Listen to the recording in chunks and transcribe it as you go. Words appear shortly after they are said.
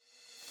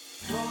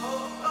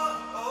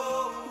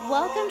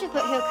Welcome to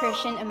Foothill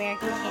Christian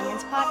American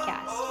Canyons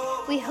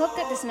podcast. We hope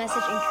that this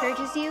message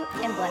encourages you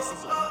and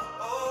blesses you.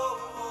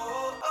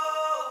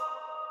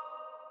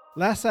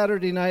 Last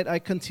Saturday night, I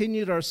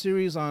continued our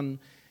series on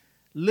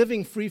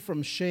living free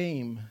from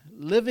shame.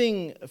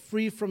 Living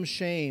free from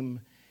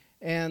shame.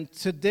 And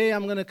today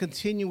I'm going to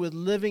continue with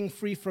living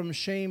free from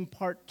shame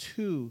part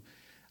 2.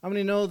 I'm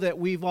going to know that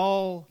we've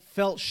all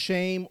felt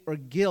shame or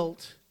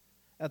guilt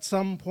at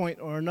some point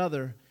or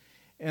another.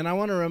 And I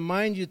want to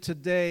remind you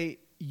today,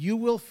 you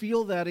will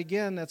feel that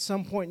again at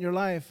some point in your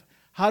life.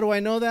 How do I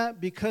know that?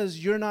 Because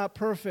you're not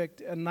perfect,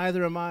 and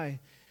neither am I.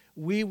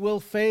 We will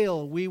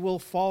fail. We will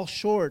fall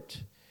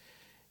short.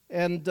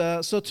 And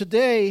so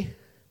today,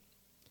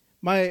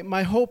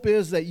 my hope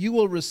is that you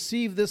will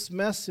receive this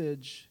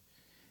message.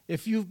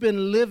 If you've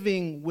been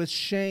living with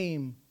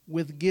shame,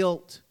 with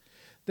guilt,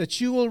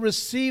 that you will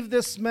receive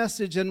this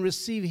message and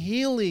receive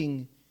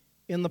healing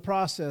in the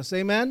process.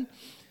 Amen?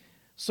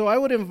 So I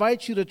would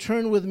invite you to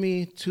turn with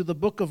me to the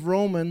book of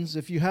Romans,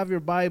 if you have your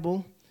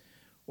Bible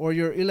or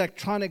your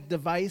electronic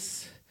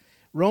device.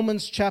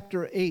 Romans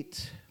chapter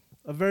 8,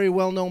 a very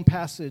well-known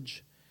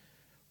passage.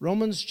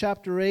 Romans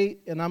chapter 8,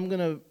 and I'm going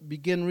to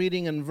begin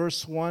reading in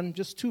verse 1,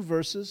 just 2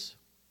 verses.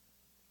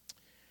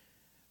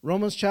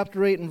 Romans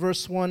chapter 8 and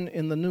verse 1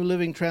 in the New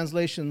Living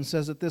Translation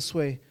says it this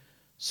way: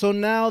 So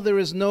now there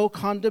is no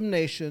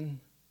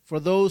condemnation for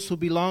those who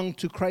belong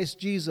to Christ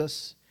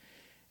Jesus.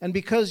 And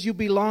because you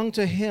belong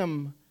to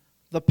Him,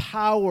 the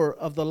power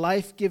of the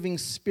life-giving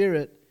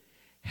Spirit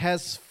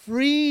has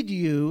freed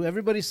you,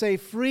 everybody say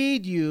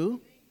freed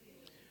you,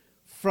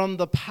 from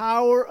the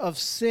power of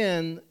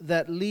sin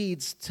that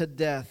leads to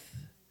death.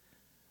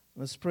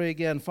 Let's pray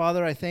again.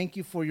 Father, I thank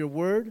you for your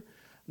word.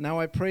 Now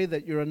I pray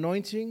that your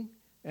anointing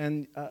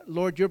and,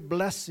 Lord, your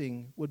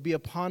blessing would be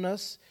upon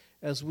us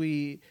as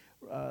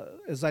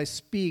I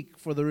speak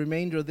for the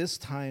remainder of this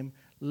time.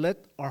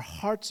 Let our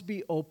hearts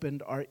be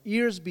opened, our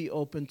ears be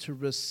open to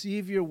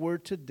receive your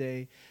word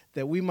today,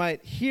 that we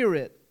might hear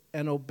it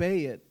and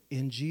obey it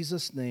in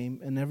Jesus' name.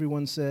 And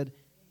everyone said,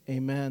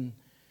 amen.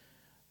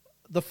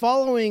 The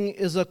following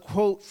is a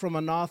quote from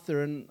an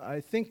author, and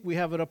I think we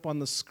have it up on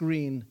the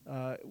screen.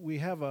 We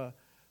have a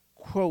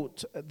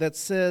quote that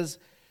says,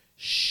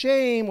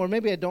 shame, or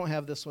maybe I don't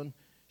have this one.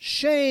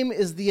 Shame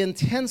is the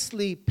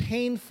intensely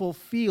painful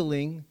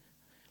feeling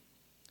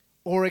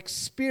or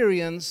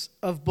experience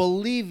of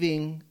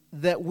believing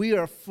that we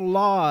are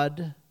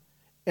flawed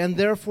and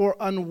therefore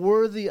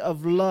unworthy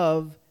of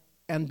love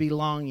and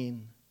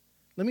belonging.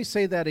 Let me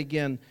say that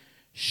again.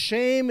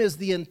 Shame is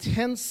the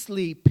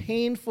intensely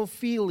painful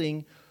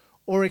feeling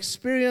or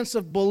experience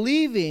of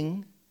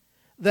believing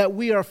that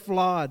we are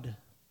flawed,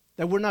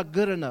 that we're not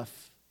good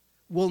enough,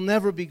 we'll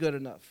never be good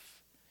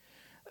enough,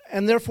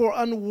 and therefore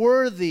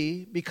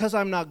unworthy because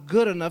I'm not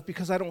good enough,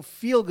 because I don't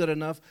feel good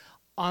enough.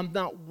 I'm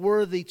not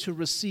worthy to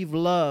receive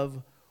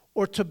love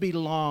or to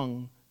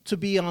belong, to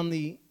be in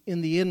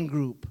the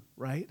in-group,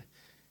 right?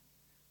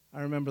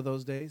 I remember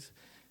those days.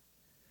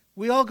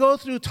 We all go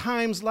through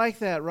times like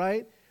that,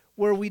 right?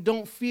 Where we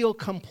don't feel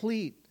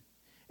complete.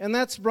 And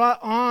that's brought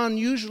on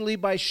usually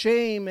by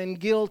shame and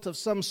guilt of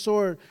some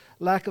sort,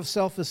 lack of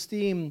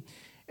self-esteem.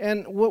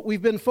 And what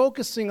we've been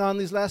focusing on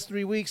these last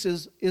 3 weeks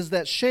is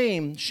that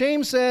shame.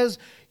 Shame says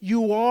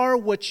you are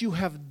what you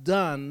have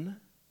done.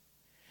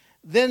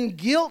 Then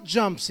guilt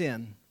jumps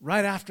in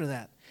right after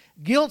that.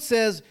 Guilt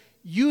says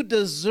you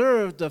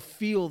deserve to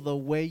feel the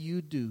way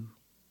you do.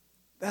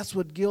 That's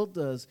what guilt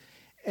does.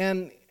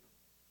 And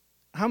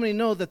how many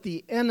know that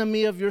the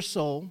enemy of your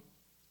soul,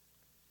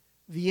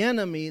 the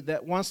enemy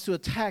that wants to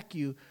attack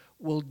you,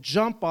 will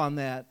jump on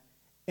that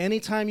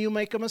anytime you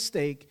make a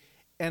mistake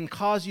and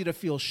cause you to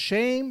feel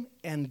shame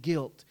and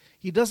guilt?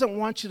 He doesn't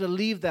want you to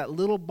leave that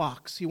little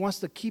box. He wants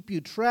to keep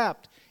you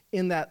trapped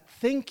in that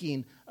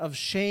thinking of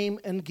shame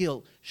and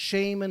guilt.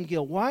 Shame and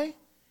guilt. Why?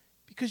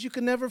 Because you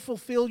can never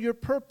fulfill your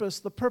purpose,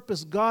 the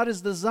purpose God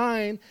has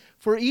designed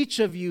for each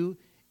of you,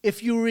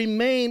 if you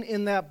remain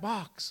in that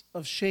box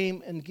of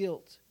shame and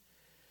guilt.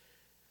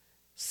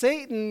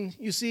 Satan,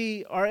 you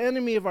see, our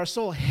enemy of our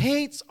soul,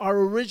 hates our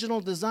original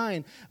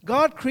design.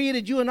 God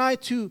created you and I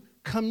to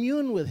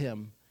commune with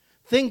Him.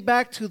 Think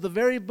back to the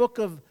very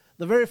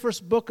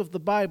first book of the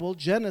Bible,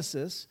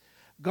 Genesis.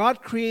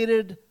 God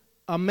created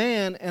a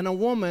man and a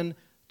woman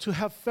to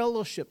have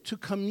fellowship, to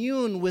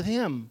commune with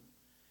Him.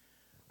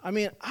 I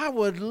mean, I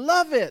would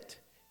love it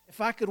if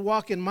I could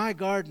walk in my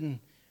garden.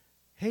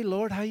 Hey,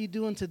 Lord, how you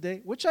doing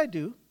today? Which I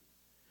do.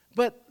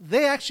 But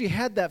they actually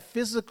had that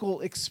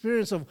physical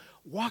experience of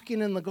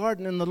walking in the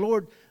garden, and the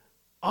Lord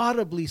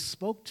audibly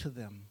spoke to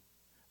them.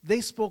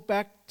 They spoke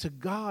back to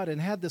God and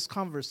had this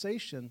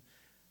conversation.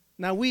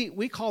 Now,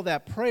 we call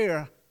that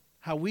prayer,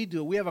 how we do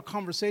it. We have a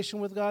conversation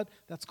with God.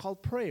 That's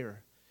called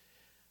prayer.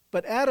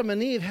 But Adam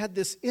and Eve had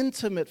this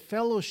intimate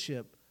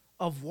fellowship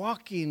of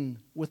walking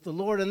with the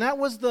Lord. And that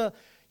was the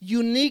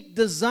unique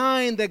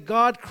design that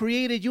God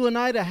created you and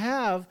I to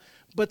have.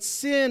 But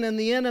sin and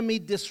the enemy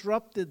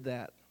disrupted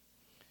that.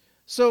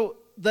 So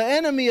the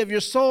enemy of your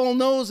soul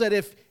knows that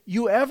if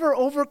you ever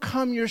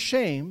overcome your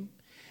shame,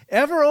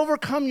 ever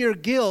overcome your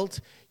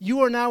guilt, you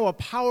are now a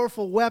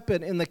powerful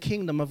weapon in the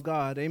kingdom of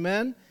God.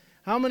 Amen?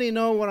 How many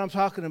know what I'm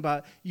talking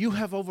about? You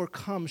have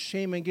overcome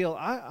shame and guilt.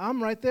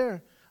 I'm right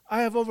there.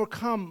 I have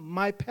overcome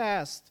my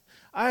past.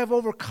 I have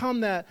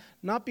overcome that,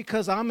 not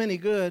because I'm any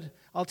good.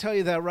 I'll tell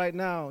you that right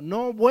now.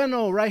 No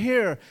bueno, right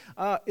here.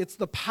 It's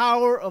the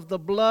power of the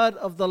blood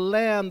of the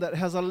Lamb that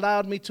has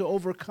allowed me to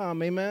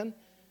overcome. Amen?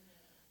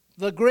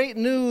 The great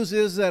news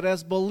is that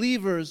as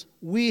believers,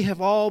 we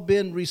have all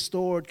been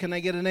restored. Can I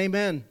get an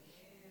amen?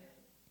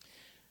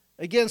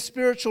 Again,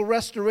 spiritual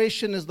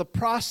restoration is the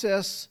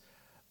process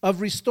of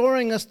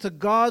restoring us to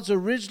God's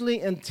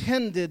originally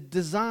intended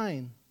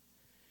design,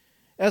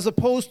 as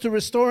opposed to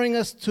restoring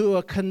us to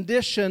a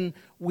condition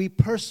we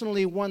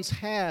personally once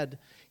had.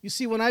 You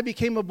see, when I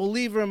became a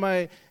believer in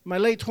my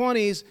late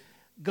 20s,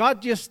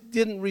 God just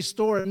didn't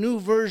restore a new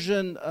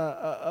version,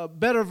 a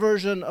better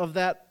version of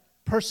that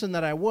person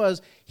that I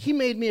was. He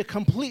made me a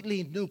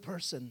completely new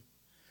person.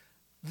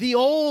 The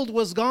old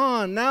was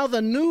gone. Now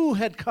the new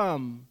had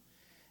come.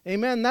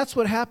 Amen. That's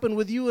what happened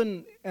with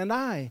you and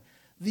I.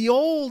 The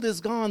old is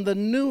gone. The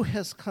new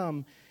has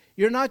come.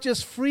 You're not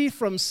just free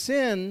from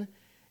sin.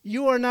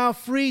 You are now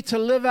free to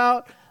live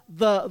out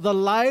the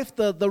life,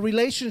 the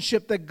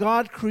relationship that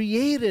God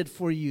created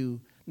for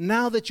you,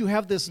 now that you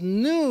have this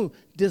new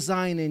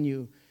design in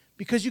you.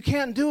 Because you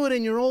can't do it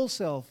in your old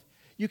self.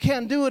 You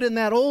can't do it in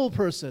that old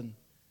person.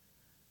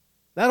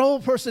 That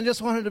old person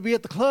just wanted to be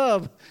at the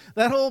club.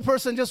 That old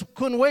person just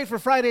couldn't wait for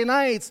Friday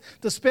nights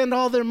to spend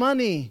all their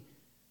money.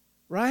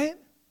 Right?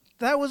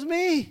 That was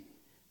me.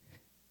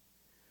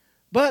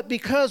 But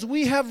because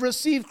we have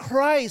received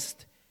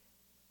Christ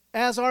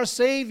as our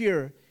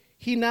Savior,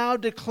 He now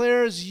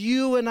declares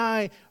you and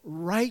I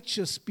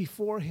righteous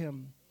before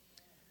Him.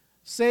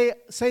 Say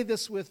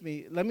this with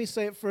me. Let me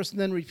say it first and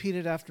then repeat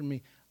it after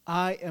me.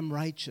 I am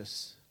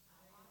righteous.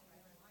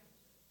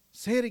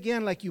 Say it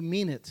again like you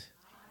mean it.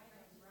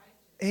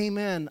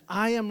 Amen.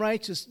 I am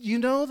righteous. You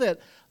know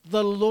that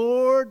the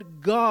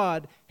Lord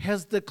God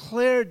has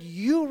declared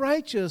you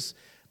righteous.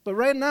 But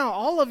right now,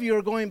 all of you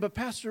are going, but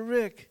Pastor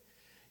Rick,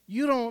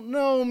 you don't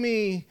know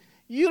me.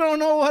 You don't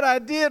know what I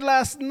did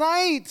last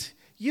night.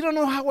 You don't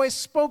know how I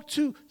spoke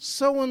to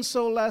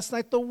so-and-so last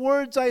night, the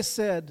words I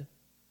said.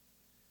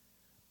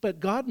 But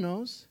God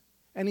knows,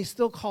 and He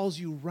still calls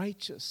you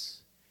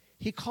righteous.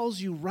 He calls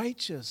you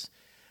righteous.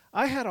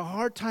 I had a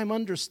hard time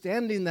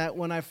understanding that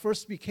when I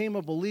first became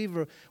a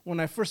believer. When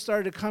I first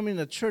started coming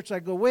to church, I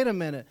go, wait a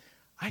minute,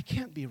 I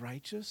can't be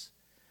righteous.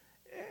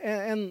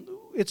 And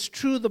it's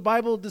true, the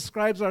Bible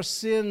describes our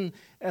sin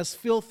as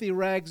filthy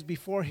rags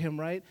before Him,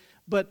 right?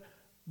 But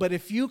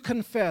if you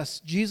confess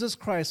Jesus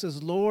Christ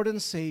as Lord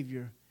and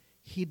Savior,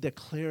 He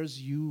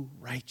declares you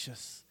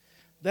righteous.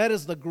 That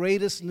is the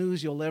greatest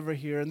news you'll ever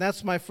hear. And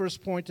that's my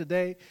first point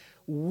today.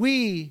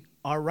 We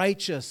are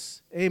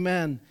righteous.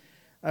 Amen.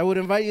 I would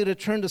invite you to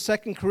turn to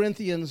 2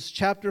 Corinthians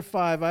chapter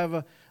 5. I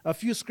have a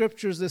few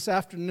scriptures this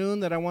afternoon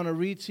that I want to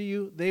read to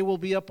you. They will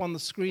be up on the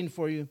screen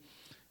for you.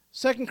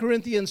 2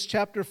 Corinthians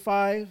chapter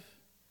 5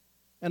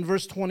 and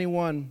verse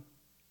 21.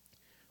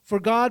 For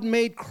God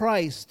made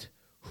Christ,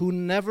 who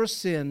never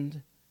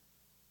sinned.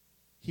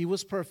 He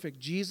was perfect.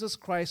 Jesus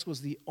Christ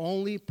was the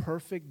only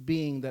perfect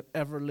being that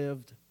ever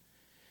lived.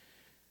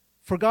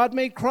 For God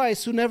made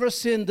Christ, who never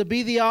sinned, to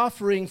be the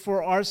offering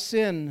for our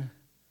sin,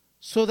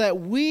 so that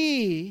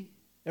we,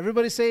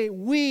 everybody say,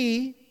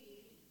 we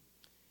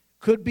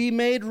could be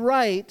made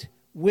right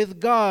with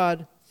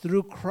God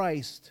through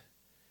Christ.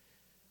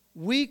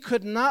 We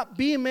could not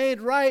be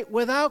made right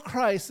without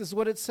Christ, is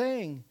what it's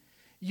saying.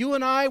 You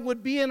and I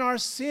would be in our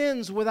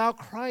sins without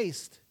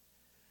Christ.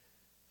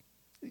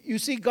 You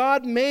see,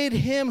 God made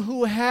Him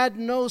who had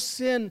no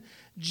sin.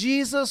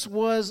 Jesus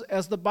was,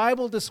 as the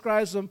Bible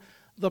describes Him,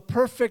 the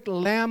perfect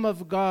Lamb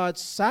of God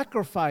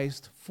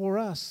sacrificed for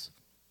us.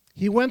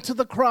 He went to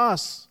the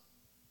cross,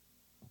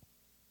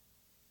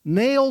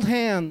 nailed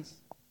hands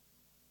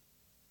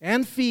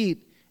and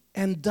feet,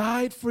 and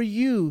died for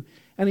you.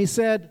 And He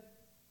said,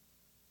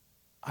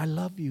 I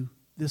love you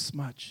this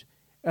much,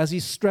 as He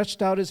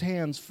stretched out His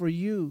hands for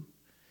you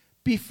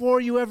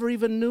before you ever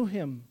even knew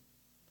Him.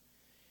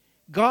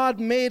 God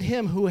made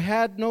Him who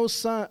had no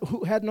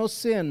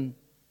sin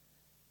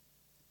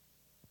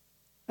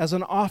as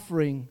an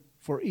offering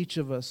for each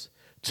of us,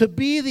 to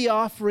be the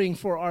offering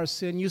for our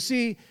sin. You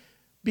see,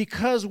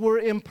 because we're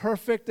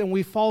imperfect and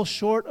we fall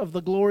short of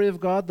the glory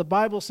of God, the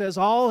Bible says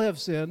all have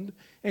sinned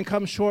and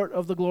come short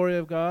of the glory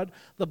of God.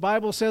 The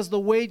Bible says the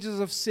wages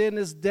of sin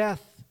is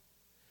death.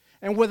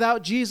 And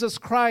without Jesus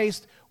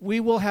Christ, we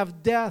will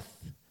have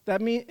death.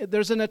 That means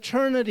there's an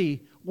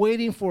eternity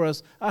waiting for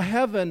us, a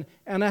heaven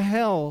and a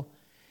hell.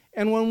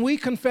 And when we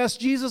confess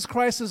Jesus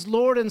Christ as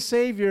Lord and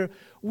Savior,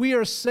 we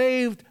are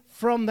saved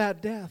from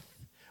that death.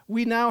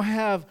 We now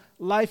have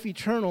life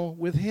eternal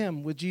with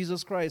Him, with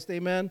Jesus Christ.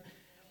 Amen.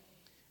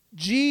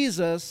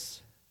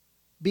 Jesus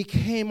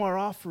became our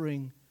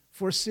offering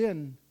for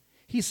sin.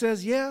 He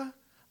says, yeah,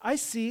 I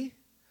see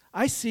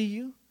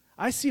you.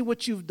 I see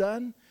what you've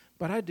done,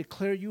 but I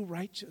declare you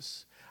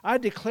righteous. I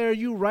declare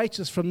you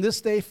righteous from this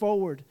day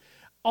forward.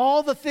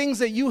 all the things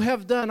that you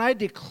have done, I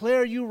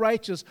declare you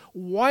righteous,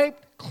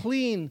 wiped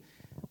clean.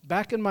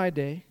 Back in my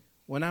day,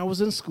 when I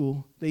was in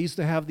school, they used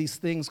to have these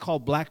things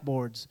called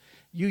blackboards.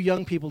 You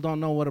young people don't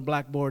know what a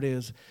blackboard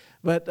is,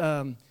 but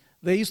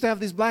they used to have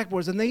these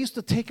blackboards, and they used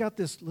to take out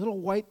this little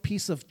white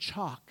piece of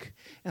chalk,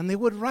 and they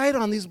would write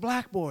on these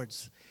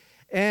blackboards.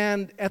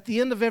 And at the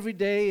end of every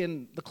day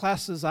in the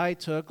classes I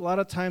took, a lot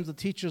of times the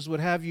teachers would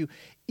have you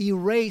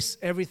erase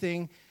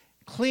everything,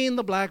 clean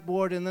the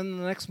blackboard, and then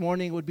the next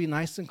morning it would be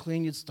nice and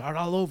clean. You'd start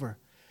all over.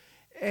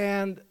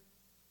 And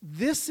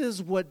this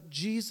is what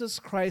Jesus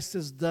Christ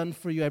has done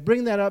for you. I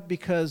bring that up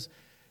because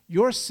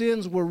your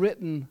sins were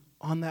written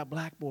on that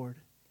blackboard.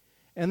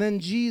 And then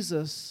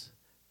Jesus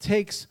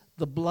takes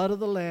the blood of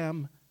the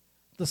Lamb,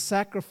 the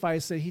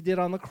sacrifice that he did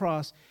on the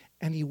cross,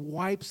 and he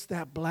wipes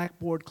that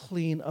blackboard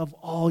clean of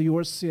all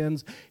your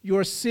sins.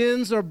 Your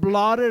sins are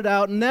blotted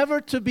out,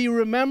 never to be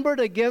remembered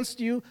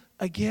against you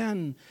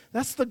again.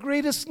 That's the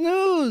greatest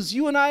news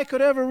you and I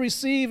could ever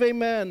receive,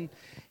 amen.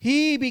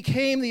 He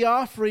became the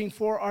offering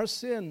for our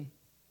sin.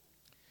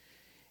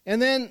 And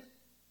then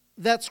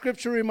that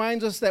scripture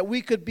reminds us that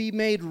we could be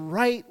made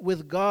right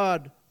with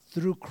God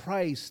through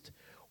Christ.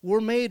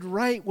 We're made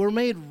right, we're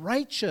made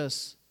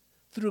righteous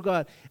through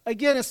God.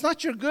 Again, it's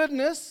not your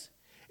goodness.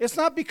 It's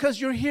not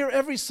because you're here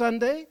every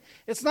Sunday.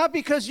 It's not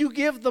because you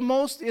give the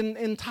most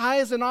in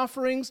tithes and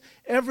offerings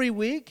every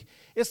week.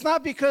 It's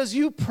not because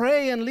you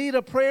pray and lead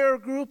a prayer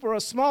group or a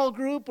small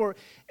group or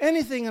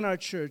anything in our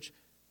church.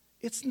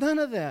 It's none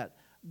of that.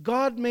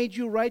 God made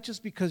you righteous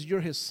because you're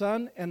his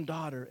son and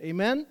daughter.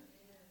 Amen?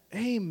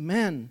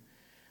 Amen.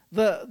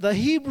 The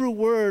Hebrew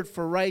word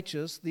for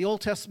righteous, the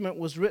Old Testament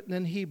was written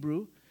in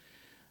Hebrew.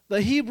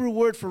 The Hebrew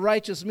word for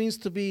righteous means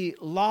to be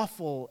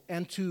lawful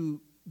and to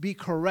be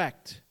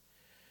correct.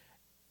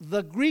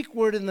 The Greek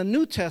word in the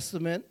New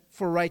Testament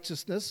for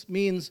righteousness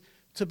means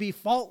to be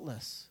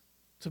faultless,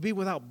 to be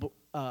without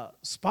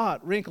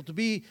spot, wrinkle, to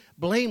be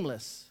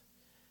blameless.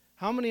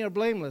 How many are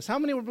blameless? How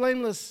many were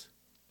blameless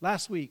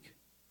last week?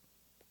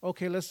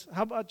 Okay,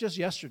 how about just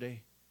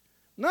yesterday?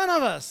 None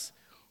of us.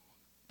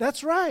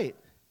 That's right.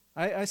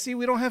 I see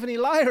we don't have any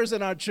liars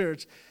in our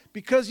church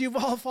because you've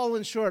all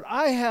fallen short.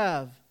 I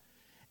have.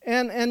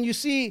 And you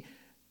see,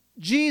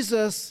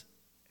 Jesus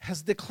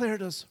has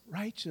declared us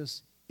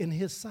righteous in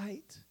his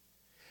sight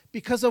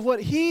because of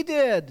what he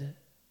did.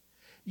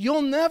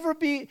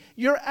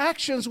 Your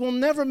actions will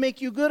never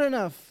make you good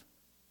enough.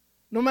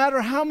 No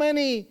matter how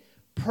many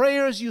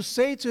prayers you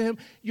say to him,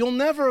 you'll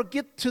never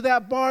get to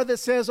that bar that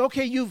says,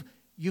 okay, you've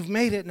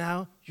made it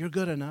now, you're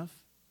good enough.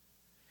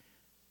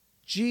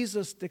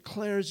 Jesus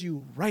declares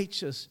you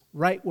righteous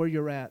right where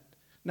you're at.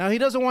 Now, he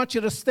doesn't want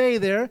you to stay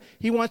there.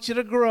 He wants you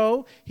to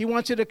grow. He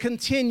wants you to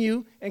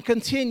continue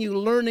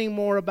learning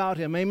more about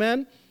him.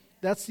 Amen?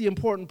 That's the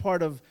important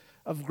part of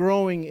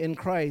growing in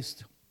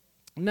Christ.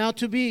 Now,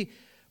 to be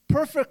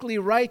perfectly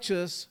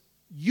righteous,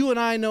 you and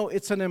I know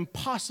it's an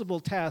impossible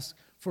task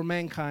for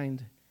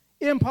mankind.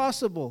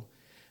 Impossible.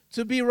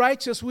 To be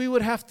righteous, we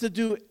would have to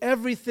do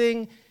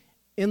everything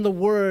in the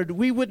Word.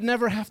 We would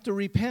never have to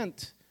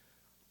repent.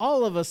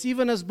 All of us,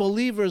 even as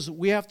believers,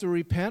 we have to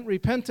repent.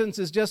 Repentance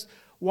is just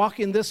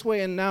walking this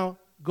way and now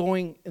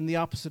going in the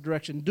opposite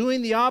direction,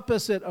 doing the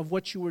opposite of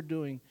what you were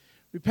doing.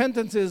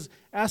 Repentance is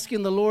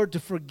asking the Lord to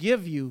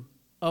forgive you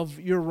of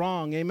your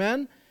wrong.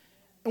 Amen?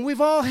 And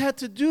we've all had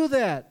to do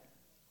that.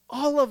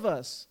 All of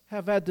us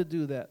have had to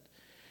do that.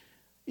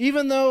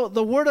 Even though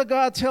the Word of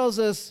God tells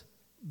us,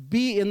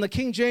 in the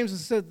King James,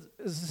 it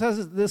says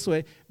it this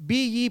way,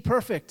 be ye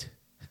perfect.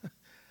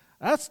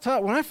 That's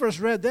tough. When I first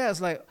read that,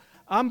 it's like,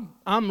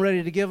 I'm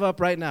ready to give up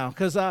right now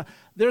because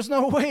there's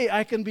no way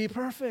I can be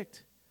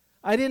perfect.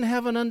 I didn't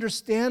have an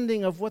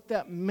understanding of what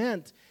that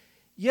meant.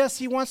 Yes,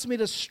 he wants me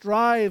to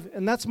strive,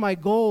 and that's my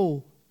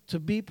goal, to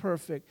be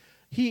perfect.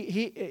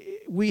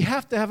 We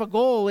have to have a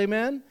goal,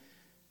 amen?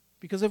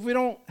 Because if we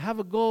don't have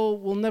a goal,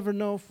 we'll never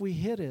know if we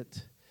hit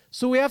it.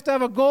 So we have to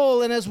have a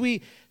goal, and as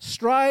we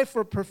strive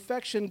for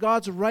perfection,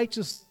 God's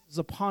righteousness is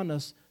upon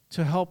us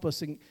to help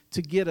us and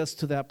to get us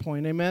to that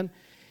point, amen?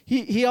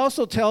 He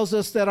also tells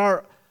us that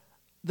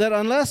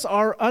unless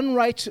our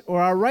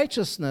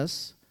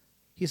righteousness,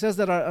 he says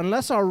that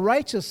unless our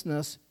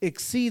righteousness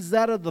exceeds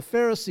that of the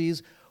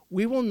Pharisees,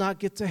 we will not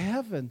get to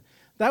heaven.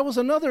 That was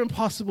another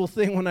impossible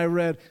thing when I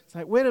read. It's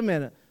like, wait a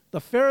minute.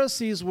 The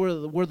Pharisees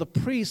were the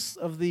priests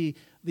of the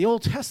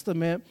Old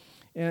Testament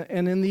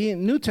and in the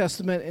New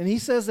Testament, and he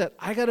says that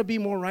I got to be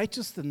more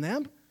righteous than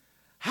them?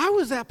 How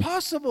is that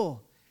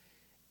possible?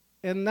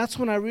 And that's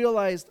when I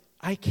realized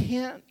I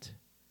can't.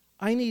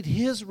 I need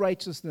his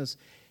righteousness.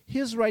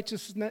 His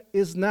righteousness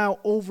is now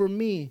over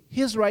me.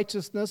 His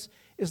righteousness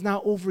is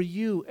now over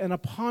you and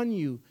upon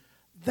you.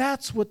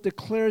 That's what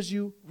declares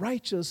you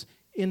righteous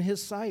in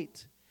his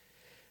sight.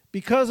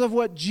 Because of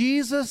what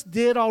Jesus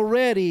did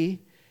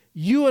already,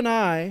 you and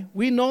I,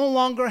 we no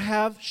longer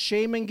have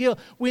shame and guilt.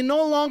 We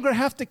no longer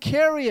have to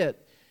carry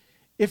it.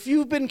 If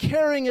you've been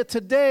carrying it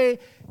today,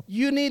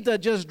 you need to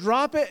just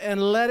drop it and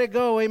let it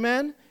go,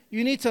 amen?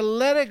 You need to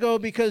let it go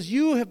because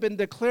you have been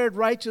declared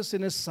righteous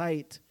in his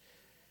sight.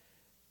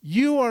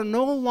 You are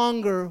no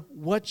longer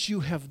what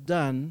you have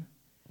done.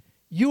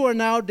 You are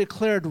now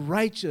declared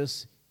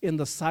righteous in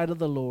the sight of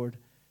the Lord.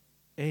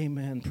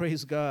 Amen.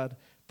 Praise God.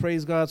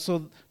 Praise God.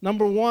 So,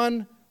 number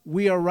one,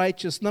 we are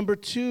righteous. Number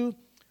two,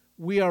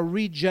 we are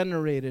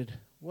regenerated.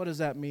 What does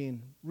that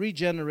mean?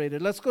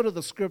 Regenerated. Let's go to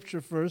the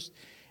scripture first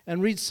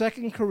and read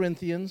 2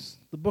 Corinthians,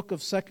 the book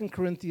of 2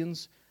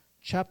 Corinthians,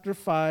 chapter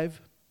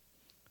 5,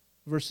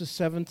 verses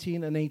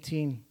 17 and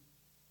 18.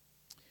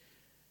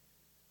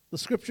 The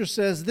scripture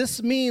says,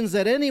 this means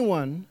that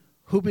anyone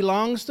who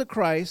belongs to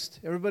Christ,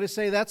 everybody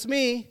say, that's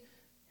me,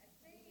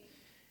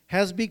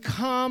 has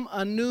become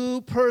a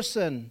new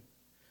person.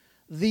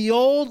 The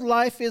old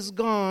life is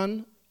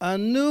gone, a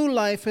new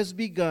life has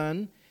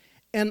begun,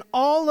 and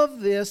all of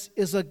this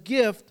is a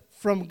gift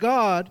from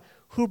God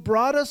who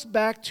brought us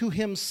back to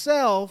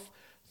himself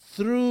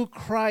through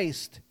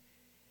Christ.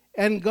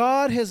 And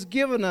God has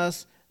given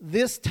us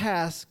this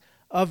task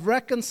of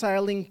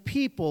reconciling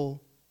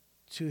people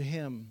to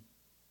him.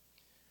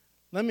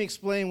 Let me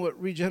explain what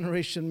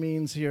regeneration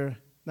means here,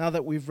 now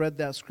that we've read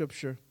that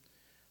scripture.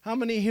 How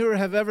many here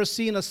have ever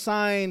seen a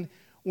sign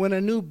when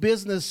a new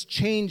business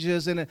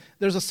changes and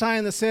there's a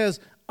sign that says,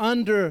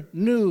 under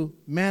new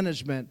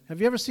management? Have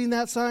you ever seen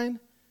that sign?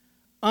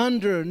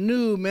 Under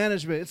new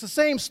management. It's the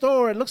same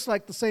store. It looks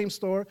like the same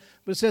store,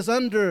 but it says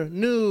under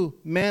new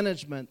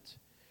management.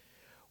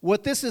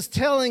 What this is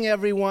telling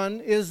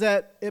everyone is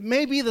that it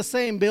may be the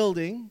same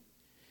building.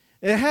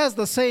 It has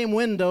the same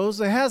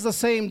windows. It has the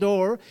same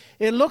door.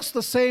 It looks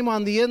the same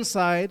on the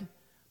inside,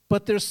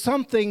 but there's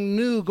something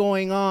new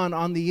going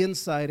on the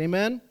inside.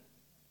 Amen?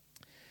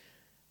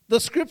 The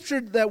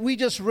scripture that we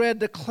just read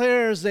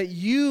declares that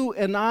you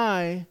and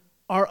I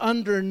are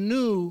under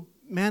new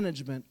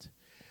management.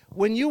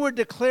 When you were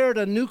declared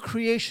a new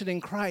creation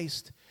in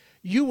Christ,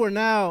 you were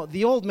now,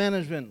 the old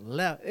management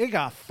left. It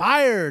got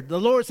fired. The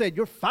Lord said,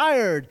 you're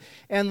fired.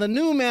 And the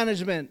new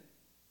management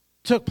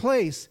took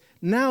place.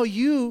 Now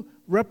you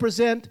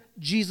represent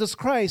Jesus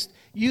Christ.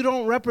 You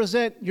don't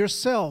represent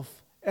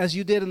yourself as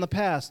you did in the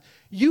past.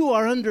 You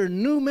are under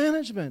new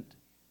management.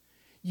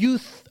 You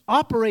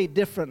operate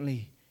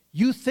differently.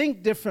 You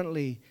think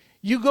differently.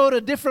 You go to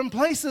different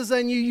places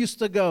than you used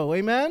to go.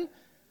 Amen?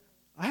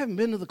 I haven't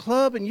been to the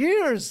club in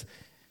years.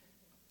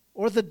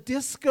 Or the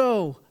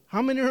disco.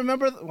 How many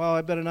remember? Well,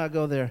 I better not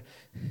go there.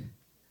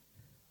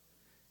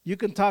 You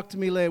can talk to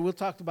me later. We'll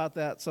talk about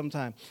that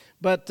sometime.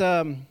 But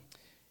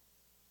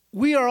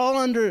we are all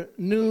under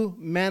new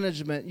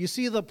management. You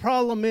see, the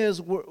problem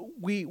is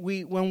we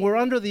when we're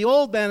under the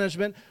old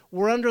management,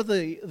 we're under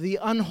the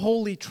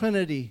unholy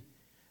trinity.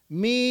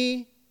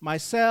 Me,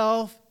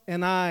 myself,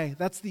 and I.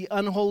 That's the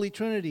unholy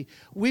trinity.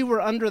 We were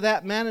under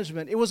that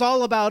management. It was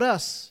all about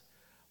us.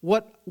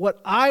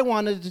 What I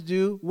wanted to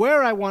do,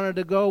 where I wanted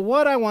to go,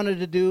 what I wanted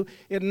to do,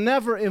 it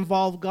never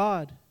involved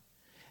God.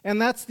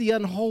 And that's the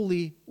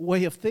unholy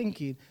way of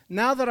thinking.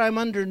 Now that I'm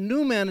under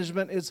new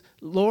management, it's,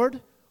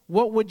 Lord,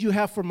 what would you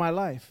have for my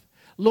life?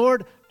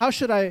 Lord, how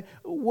should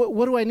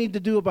what do I need to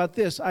do about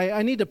this?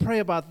 I need to pray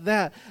about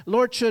that.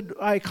 Lord, should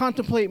I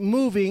contemplate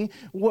moving?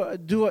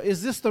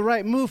 Is this the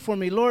right move for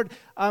me? Lord,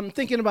 I'm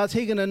thinking about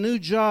taking a new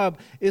job.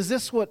 Is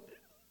this what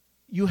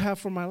you have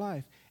for my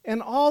life? And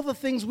all the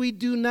things we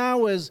do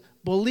now as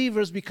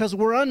believers because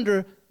we're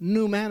under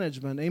new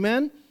management.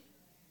 Amen?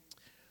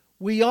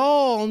 We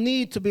all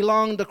need to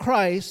belong to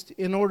Christ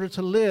in order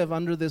to live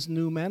under this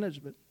new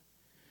management.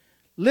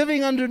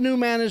 Living under new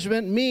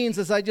management means,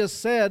 as I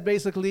just said,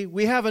 basically,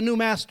 we have a new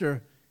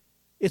master.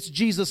 It's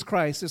Jesus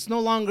Christ. It's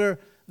no longer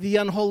the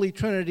unholy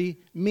trinity,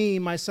 me,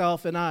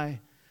 myself, and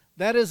I.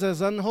 That is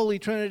as unholy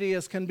trinity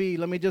as can be.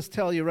 Let me just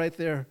tell you right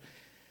there.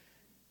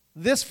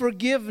 This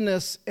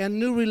forgiveness and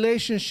new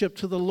relationship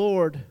to the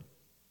Lord,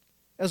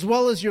 as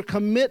well as your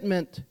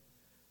commitment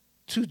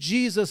to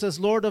Jesus as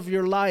Lord of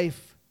your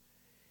life,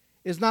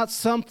 is not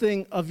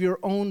something of your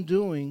own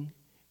doing.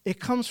 It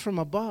comes from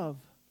above.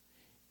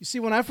 You see,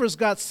 when I first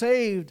got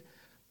saved,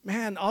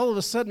 man, all of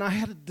a sudden I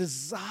had a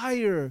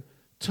desire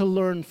to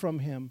learn from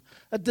him,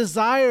 a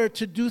desire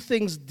to do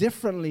things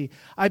differently.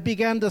 I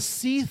began to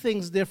see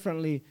things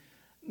differently,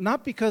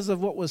 not because of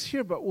what was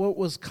here, but what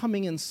was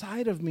coming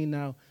inside of me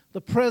now.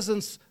 The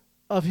presence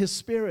of his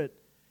Spirit.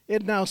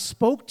 It now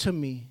spoke to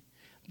me.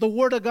 The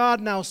Word of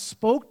God now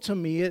spoke to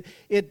me.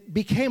 It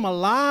became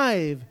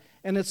alive,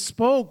 and it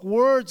spoke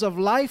words of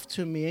life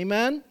to me.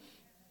 Amen?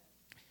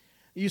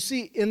 You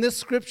see, in this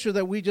scripture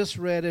that we just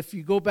read, if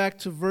you go back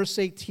to verse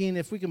 18,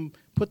 if we can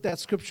put that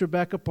scripture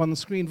back up on the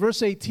screen.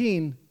 Verse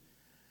 18,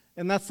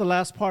 and that's the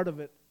last part of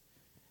it.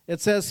 It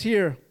says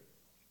here,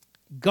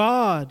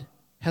 God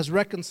has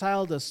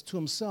reconciled us to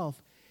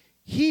himself.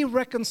 He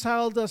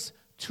reconciled us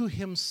to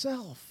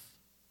himself.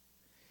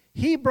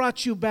 He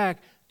brought you back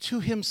to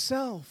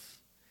himself.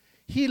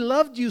 He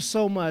loved you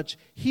so much,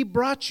 he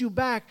brought you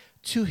back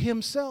to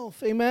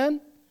himself.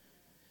 Amen?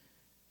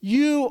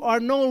 You are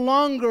no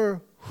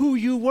longer who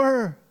you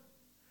were.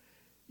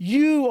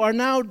 You are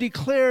now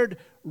declared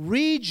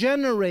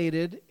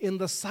regenerated in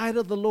the sight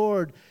of the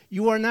Lord.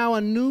 You are now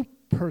a new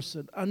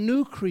person, a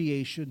new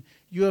creation.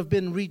 You have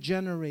been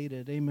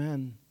regenerated.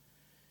 Amen.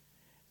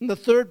 And the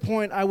third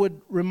point I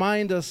would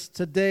remind us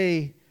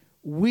today,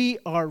 we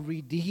are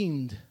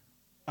redeemed.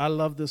 I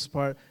love this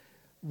part.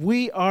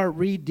 We are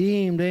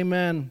redeemed.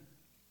 Amen.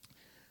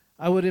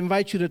 I would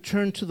invite you to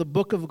turn to the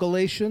book of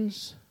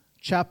Galatians,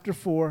 chapter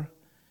 4,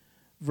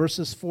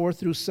 verses 4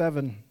 through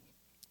 7.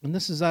 And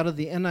this is out of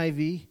the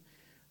NIV,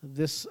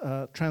 this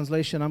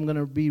translation I'm going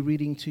to be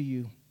reading to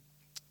you.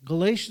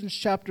 Galatians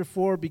chapter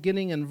 4,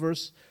 beginning in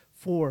verse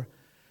 4.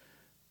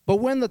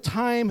 But when the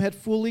time had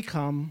fully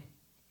come,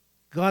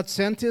 God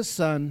sent his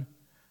Son,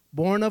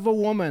 born of a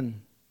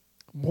woman,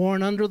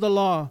 born under the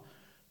law,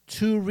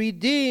 to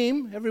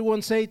redeem,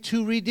 everyone say,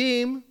 to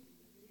redeem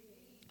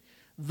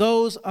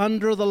those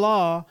under the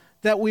law,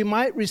 that we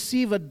might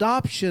receive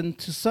adoption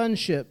to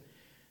sonship.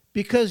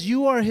 Because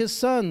you are his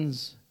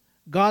sons,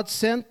 God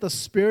sent the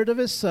Spirit of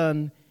his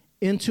Son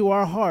into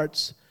our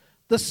hearts,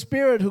 the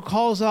Spirit who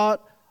calls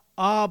out,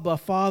 Abba,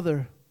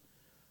 Father.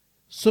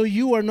 So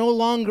you are no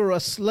longer a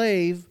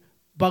slave,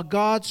 but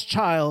God's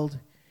child.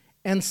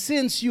 And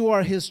since you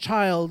are his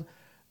child,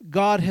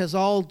 God has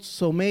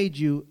also made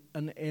you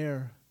an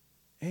heir.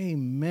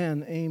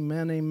 Amen,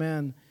 amen,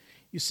 amen.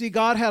 You see,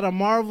 God had a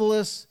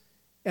marvelous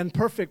and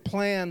perfect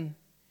plan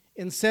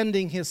in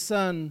sending his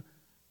Son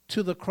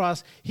to the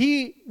cross.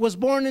 He was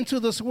born into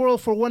this world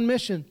for one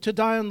mission, to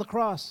die on the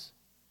cross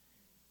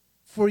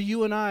for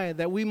you and I,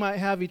 that we might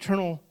have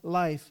eternal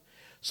life,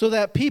 so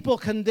that people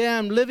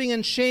condemned, living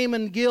in shame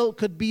and guilt,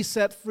 could be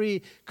set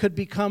free, could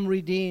become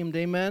redeemed,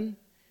 amen,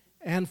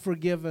 and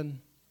forgiven.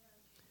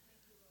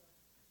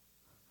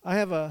 I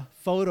have a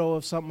photo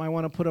of something I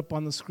want to put up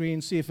on the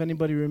screen, see if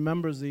anybody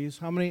remembers these.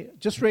 How many?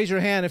 Just raise your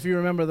hand if you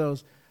remember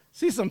those.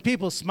 See some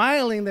people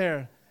smiling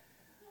there.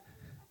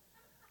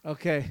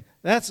 Okay,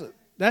 that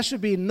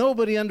should be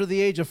nobody under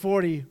the age of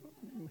 40.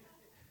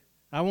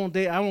 I won't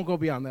go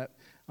beyond that.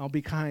 I'll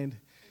be kind.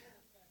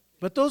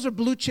 But those are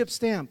blue chip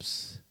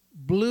stamps.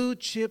 Blue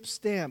chip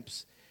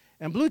stamps.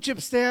 And blue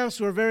chip stamps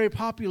were very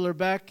popular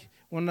back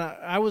when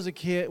I was a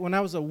kid, when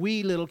I was a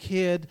wee little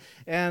kid,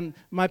 and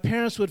my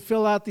parents would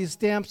fill out these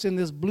stamps in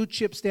this blue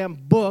chip stamp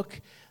book.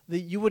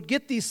 You would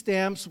get these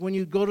stamps when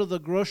you go to the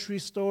grocery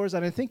stores,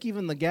 and I think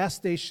even the gas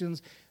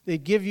stations, they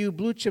give you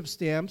blue chip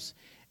stamps.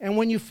 And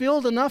when you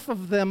filled enough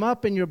of them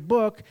up in your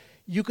book,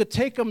 you could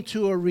take them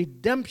to a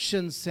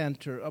redemption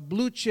center, a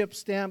blue chip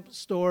stamp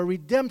store,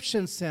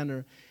 redemption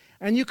center.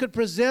 And you could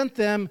present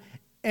them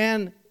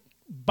and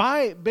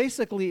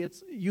basically,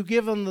 you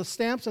give them the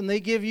stamps and they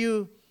give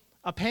you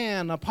a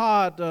pan, a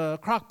pot, a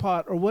crock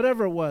pot, or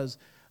whatever it was,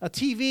 a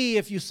TV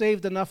if you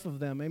saved enough of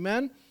them,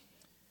 amen?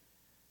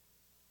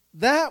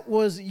 That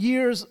was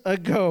years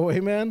ago,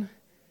 amen?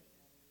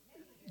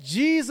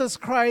 Jesus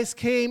Christ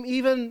came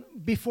even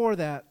before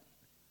that,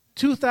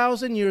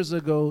 2,000 years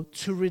ago,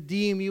 to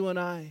redeem you and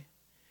I.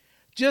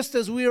 Just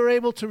as we were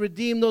able to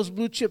redeem those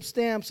blue chip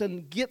stamps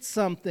and get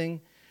something,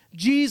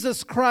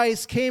 Jesus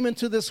Christ came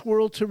into this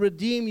world to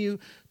redeem you,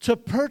 to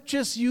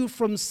purchase you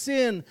from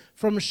sin,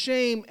 from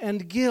shame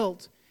and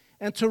guilt,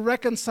 and to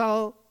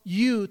reconcile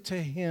you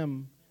to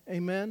him.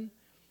 Amen?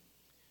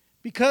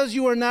 Because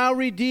you are now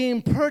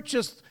redeemed,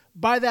 purchased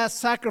by that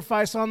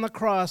sacrifice on the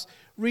cross,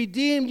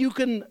 redeemed, you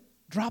can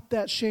drop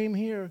that shame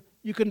here.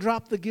 You can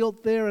drop the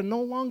guilt there and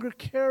no longer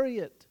carry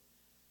it.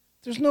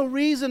 There's no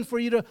reason for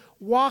you to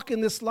walk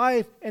in this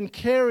life and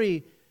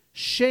carry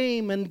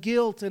shame and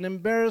guilt and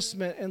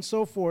embarrassment and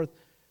so forth.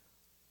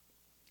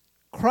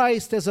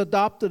 Christ has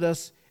adopted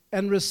us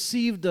and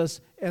received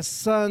us as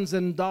sons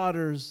and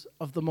daughters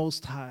of the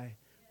Most High.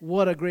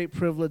 What a great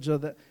privilege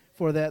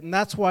for that. And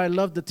that's why I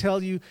love to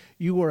tell you,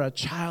 you are a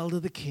child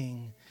of the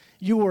King.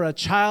 You are a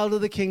child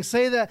of the King.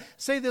 Say that.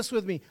 Say this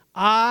with me.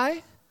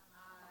 I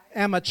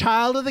am a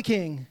child of the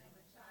King.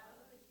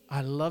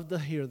 I love to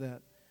hear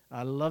that.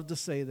 I love to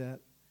say that.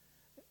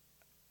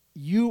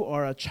 You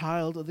are a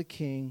child of the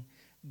King.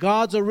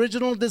 God's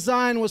original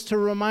design was to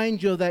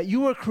remind you that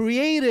you were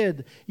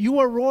created. You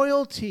are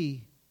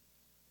royalty.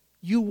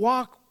 You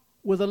walk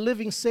with a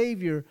living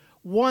Savior,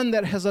 one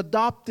that has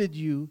adopted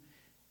you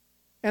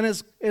and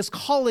is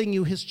calling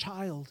you his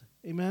child.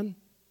 Amen?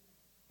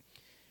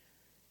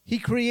 He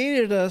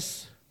created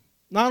us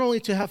not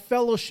only to have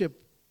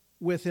fellowship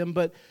with him,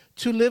 but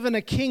to live in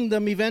a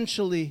kingdom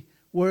eventually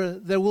where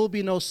there will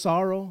be no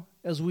sorrow,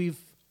 as we've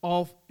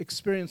all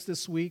experienced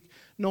this week,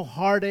 no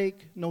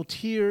heartache, no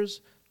tears,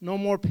 no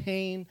more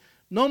pain,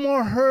 no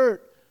more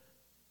hurt,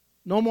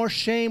 no more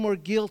shame or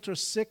guilt or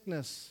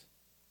sickness.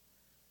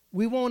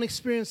 We won't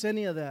experience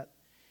any of that.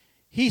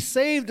 He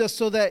saved us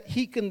so that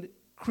he can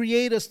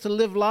create us to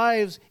live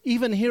lives,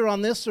 even here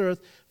on this earth,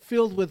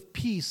 filled with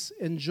peace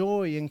and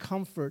joy and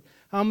comfort.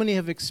 How many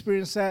have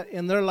experienced that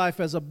in their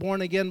life as a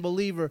born-again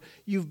believer?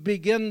 You've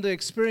begun to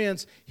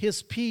experience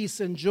his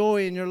peace and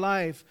joy in your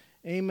life.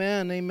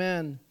 Amen,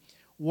 amen.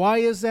 Why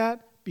is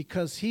that?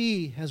 Because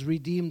he has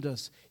redeemed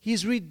us.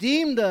 He's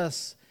redeemed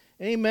us.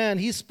 Amen.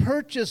 He's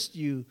purchased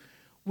you.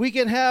 We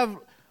can have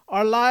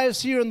our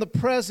lives here in the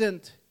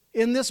present,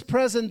 in this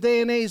present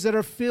day and age, that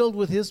are filled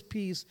with his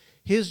peace,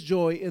 his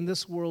joy in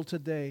this world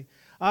today.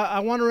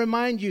 I want to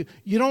remind you,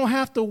 you don't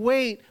have to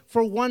wait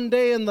for one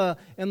day in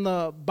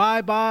the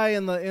bye-bye,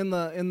 in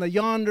the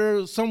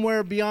yonder,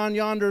 somewhere beyond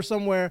yonder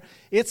somewhere.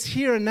 It's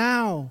here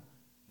now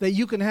that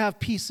you can have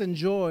peace and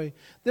joy.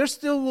 There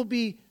still will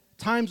be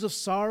times of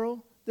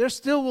sorrow. There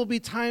still will be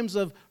times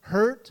of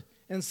hurt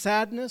and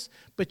sadness,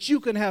 but you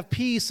can have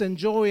peace and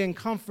joy and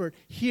comfort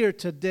here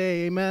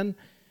today. Amen?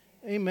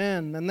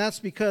 Amen. And that's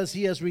because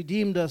He has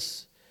redeemed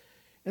us.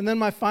 And then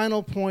my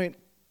final point,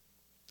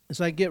 as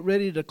I get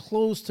ready to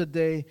close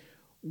today,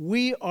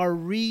 we are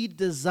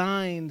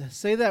redesigned.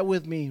 Say that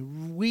with me.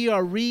 We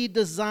are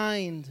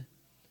redesigned.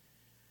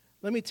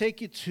 Let me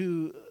take you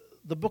to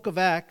the book of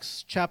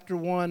Acts, chapter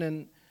 1,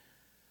 and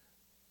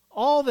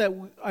all that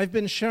I've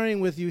been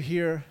sharing with you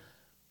here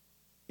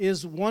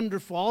is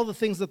wonderful, all the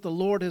things that the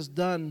Lord has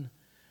done.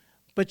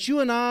 But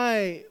you and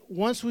I,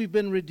 once we've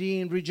been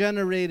redeemed,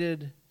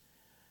 regenerated,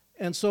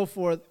 and so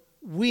forth,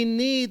 we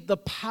need the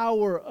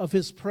power of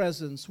His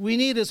presence. We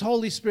need His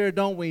Holy Spirit,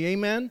 don't we?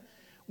 Amen?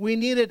 We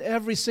need it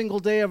every single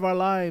day of our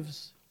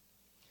lives.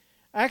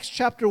 Acts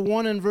chapter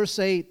 1 and verse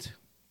 8,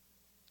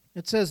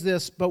 it says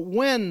this, "But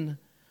when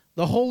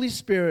the Holy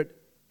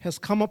Spirit has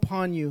come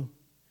upon you,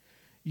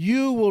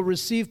 you will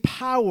receive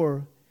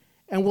power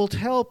and will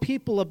tell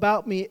people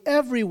about me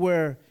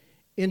everywhere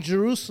in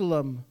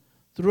Jerusalem,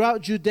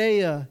 throughout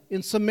Judea,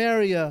 in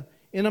Samaria,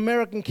 in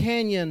American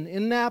Canyon,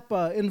 in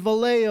Napa, in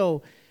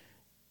Vallejo,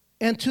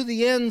 and to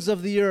the ends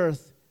of the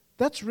earth."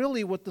 That's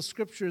really what the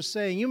Scripture is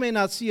saying. You may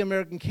not see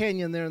American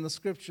Canyon there in the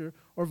Scripture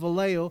or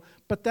Vallejo,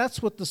 but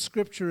that's what the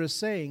Scripture is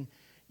saying.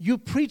 You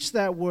preach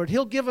that word.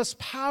 He'll give us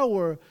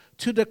power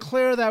to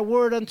declare that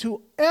word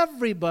unto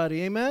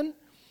everybody. Amen?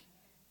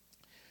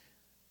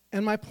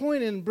 And my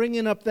point in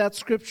bringing up that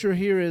Scripture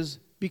here is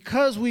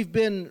because we've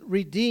been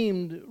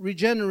redeemed,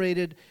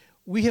 regenerated,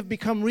 we have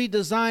become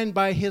redesigned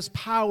by His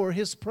power,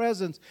 His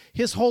presence,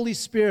 His Holy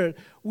Spirit.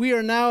 We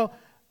are now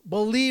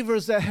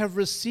believers that have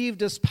received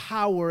His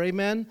power.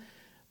 Amen?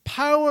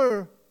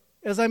 Power,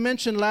 as I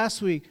mentioned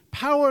last week,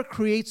 power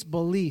creates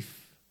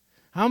belief.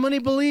 How many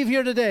believe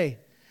here today?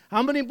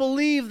 How many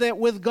believe that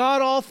with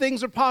God all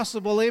things are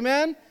possible?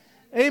 Amen?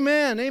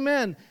 Amen.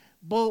 Amen.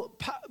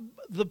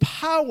 The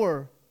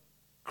power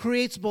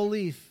creates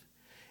belief.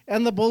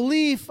 And the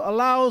belief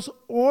allows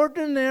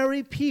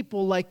ordinary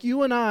people like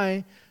you and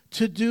I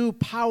to do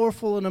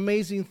powerful and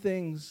amazing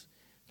things.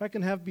 If I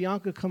can have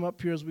Bianca come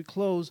up here as we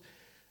close.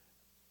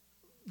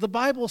 The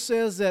Bible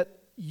says that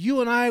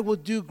you and I will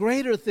do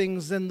greater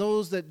things than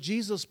those that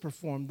Jesus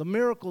performed, the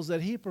miracles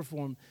that He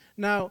performed.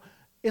 Now,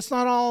 it's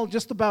not all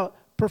just about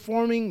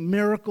performing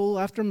miracle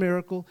after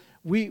miracle.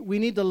 We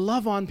need to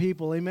love on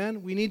people,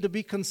 amen? We need to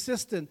be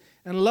consistent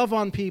and love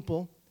on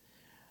people.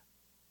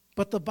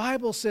 But the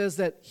Bible says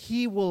that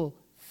He will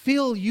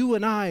fill you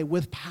and I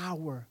with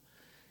power.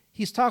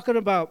 He's talking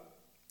about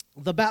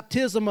the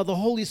baptism of the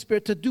Holy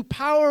Spirit to do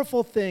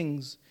powerful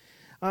things.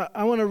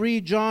 I want to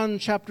read John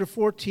chapter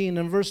 14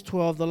 and verse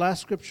 12, the last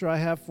scripture I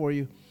have for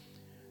you.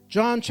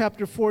 John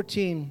chapter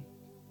 14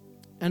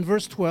 and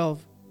verse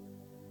 12.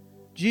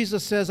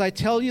 Jesus says, "I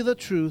tell you the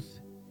truth,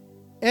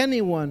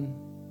 anyone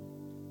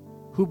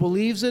who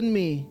believes in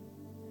me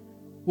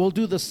will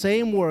do the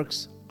same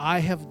works I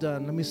have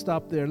done." Let me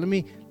stop there. Let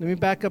me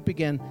back up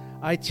again.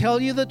 I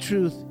tell you the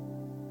truth,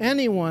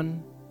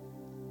 anyone,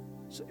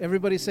 so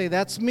everybody say,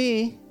 that's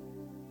me,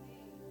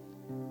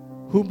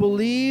 who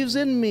believes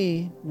in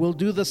me will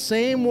do the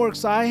same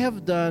works I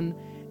have done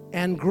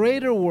and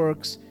greater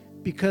works,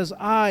 because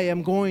I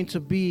am going to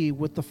be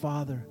with the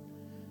Father.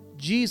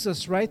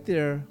 Jesus right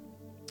there,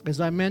 as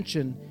I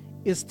mentioned,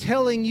 is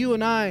telling you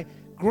and I,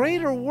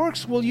 greater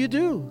works will you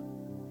do.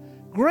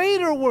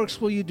 Greater works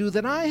will you do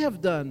than I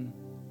have done.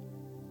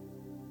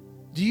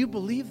 Do you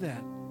believe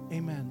that?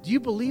 Amen. Do you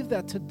believe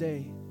that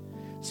today?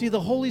 See,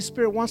 the Holy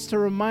Spirit wants to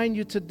remind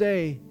you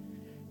today,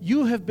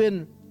 you have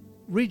been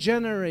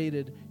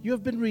regenerated. You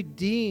have been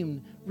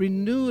redeemed,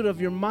 renewed of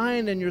your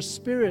mind and your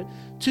spirit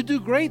to do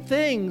great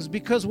things.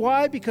 Because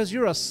why? Because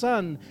you're a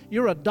son.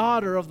 You're a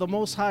daughter of the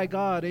Most High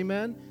God.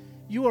 Amen?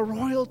 You are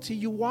royalty.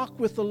 You walk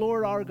with the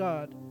Lord our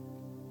God.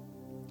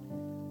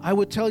 I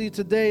would tell you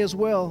today as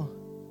well,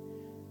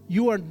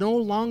 you are no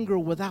longer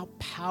without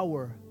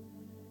power.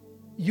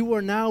 You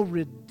are now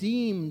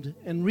redeemed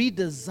and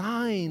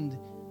redesigned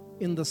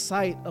in the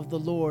sight of the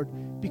Lord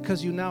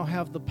because you now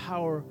have the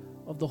power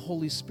of the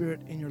Holy Spirit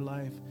in your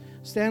life.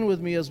 Stand with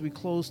me as we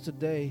close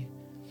today.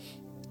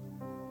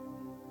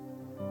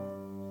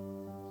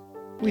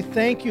 We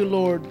thank you,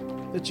 Lord,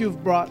 that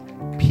you've brought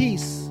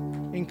peace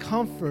and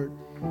comfort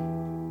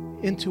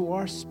into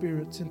our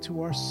spirits,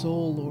 into our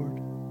soul, Lord.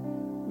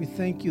 We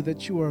thank you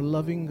that you are a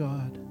loving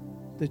God,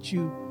 that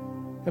you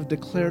have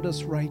declared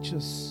us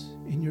righteous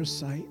in your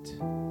sight,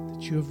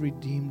 that you have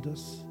redeemed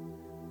us,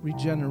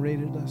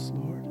 regenerated us,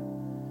 Lord.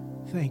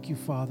 Thank you,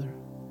 Father.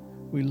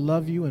 We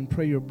love you and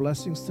pray your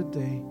blessings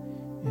today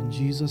in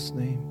Jesus'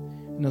 name.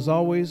 And as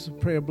always,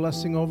 pray a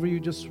blessing over you.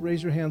 Just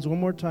raise your hands one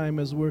more time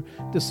as we're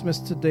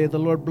dismissed today. The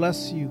Lord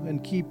bless you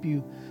and keep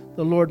you.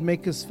 The Lord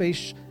make his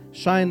face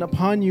shine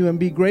upon you and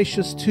be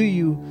gracious to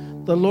you.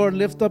 the Lord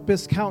lift up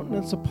his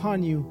countenance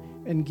upon you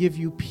and give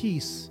you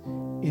peace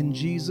in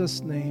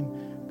Jesus'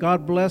 name.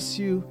 God bless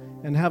you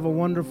and have a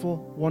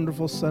wonderful,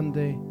 wonderful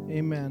Sunday.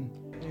 Amen.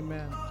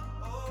 Amen.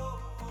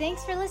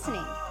 Thanks for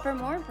listening. For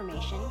more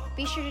information,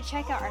 be sure to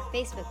check out our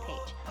Facebook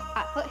page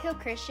at Foothill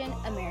Christian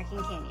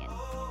American Canyon.